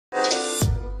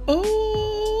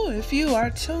Oh, if you are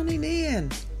tuning in,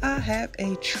 I have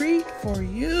a treat for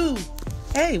you.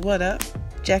 Hey, what up?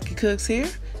 jjackeeeKooKz here.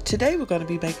 Today we're going to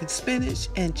be making spinach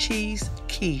and cheese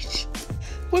quiche.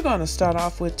 We're going to start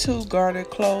off with 2 garlic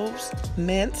cloves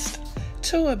minced,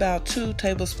 about 2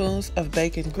 tablespoons of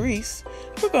bacon grease.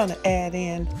 We're going to add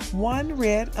in 1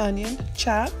 red onion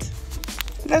chopped.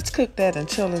 Let's cook that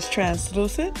until it's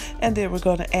translucent, and then we're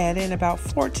going to add in about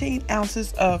 14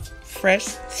 ounces of fresh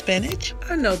spinach.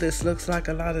 I know this looks like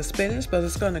a lot of spinach, but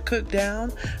it's going to cook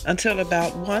down until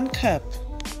about 1 cup.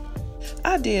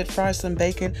 I did fry some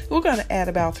bacon. We're going to add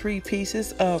about 3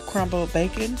 pieces of crumbled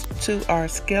bacon to our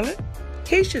skillet.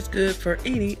 Quiche is good for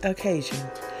any occasion,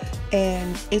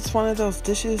 and it's one of those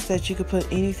dishes that you could put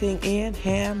anything in: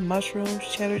 ham, mushrooms,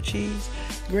 cheddar cheese,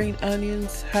 green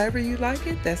onions, however you like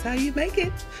it. That's how you make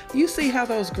it. You see how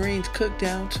those greens cook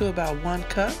down to about 1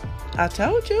 cup? I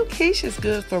told you, quiche is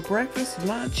good for breakfast,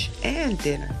 lunch, and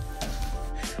dinner.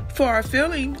 For our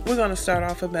filling, we're going to start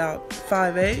off about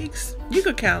 5 eggs. You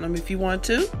could count them if you want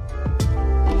to.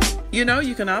 You know,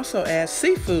 you can also add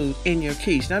seafood in your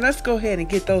quiche. Now let's go ahead and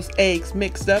get those eggs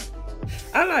mixed up.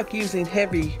 I like using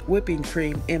heavy whipping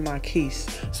cream in my quiche,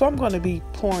 so I'm going to be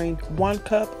pouring 1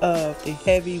 cup of the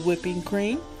heavy whipping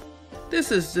cream.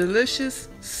 This is delicious,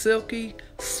 silky,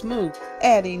 smooth.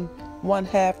 Adding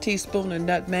 1/2 teaspoon of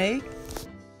nutmeg.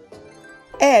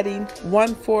 Adding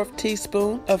 1/4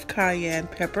 teaspoon of cayenne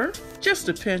pepper. Just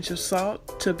a pinch of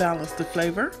salt to balance the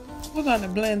flavor. We're going to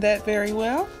blend that very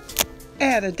well.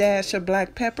 Add a dash of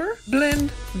black pepper. Blend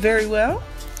very well.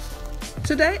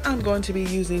 Today I'm going to be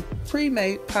using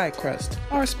pre-made pie crust.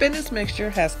 Our spinach mixture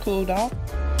has cooled off.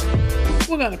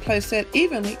 We're going to place that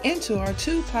evenly into our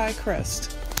 2 pie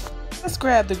crust. Let's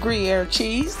grab the Gruyere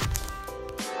cheese.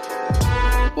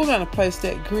 We're going to place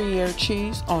that Gruyere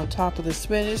cheese on top of the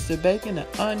spinach, the bacon, the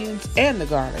onions, and the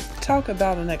garlic. Talk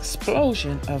about an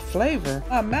explosion of flavor.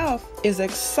 My mouth is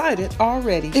excited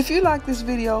already. If you like this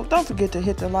video, don't forget to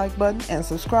hit the like button and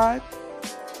subscribe.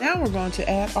 Now we're going to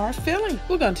add our filling.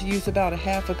 We're going to use about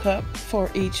 1/2 cup for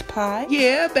each pie.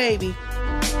 Yeah, baby.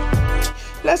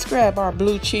 Let's grab our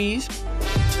blue cheese.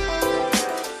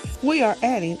 We are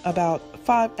adding about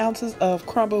 5 ounces of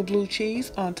crumbled blue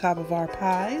cheese on top of our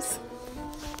pies.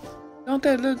 Don't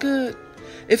that look good?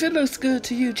 If it looks good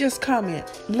to you, just comment,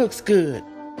 looks good.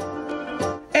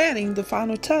 Adding the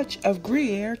final touch of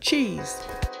Gruyere cheese.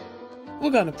 We're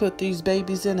going to put these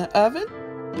babies in the oven.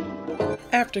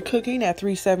 After cooking at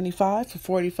 375 for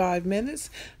 45 minutes,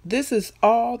 this is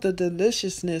all the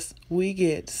deliciousness we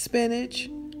get: spinach,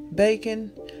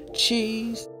 bacon,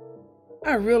 cheese.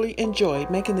 I really enjoyed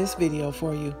making this video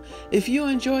for you. If you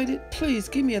enjoyed it, please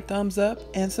give me a thumbs up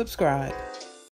and subscribe.